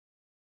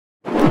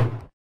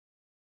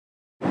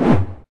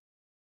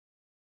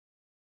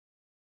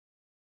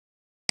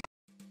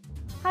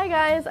Hi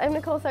guys, I'm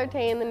Nicolle,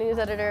 the news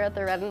editor at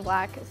the Red and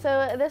Black.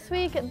 So this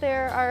week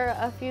there are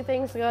a few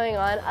things going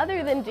on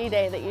other than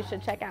G-Day that you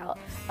should check out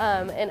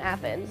in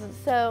Athens.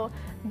 So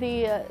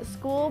the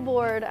school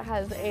board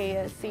has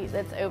a seat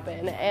that's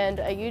open, and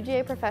a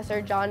UGA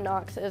professor, John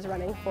Knox, is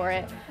running for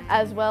it,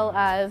 as well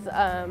as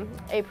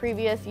a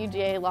previous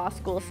UGA law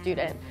school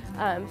student.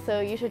 So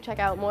you should check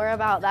out more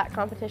about that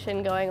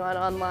competition going on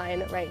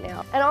online right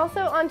now. And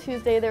also on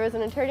Tuesday there was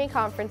an attorney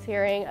conference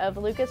hearing of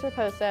Lucas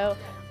Raposo,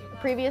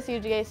 previous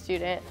UGA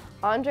student,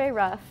 Andre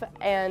Ruff,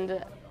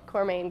 and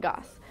Cormaine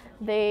Goss.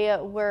 They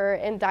were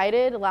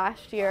indicted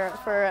last year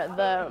for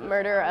the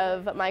murder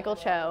of Michael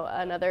Cho,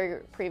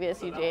 another previous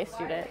UGA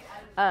student,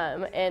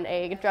 in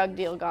a drug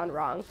deal gone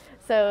wrong.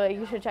 So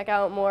you should check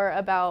out more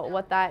about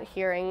what that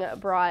hearing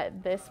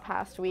brought this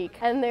past week.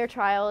 And their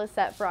trial is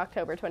set for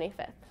October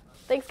 25th.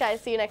 Thanks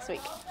guys, see you next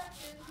week.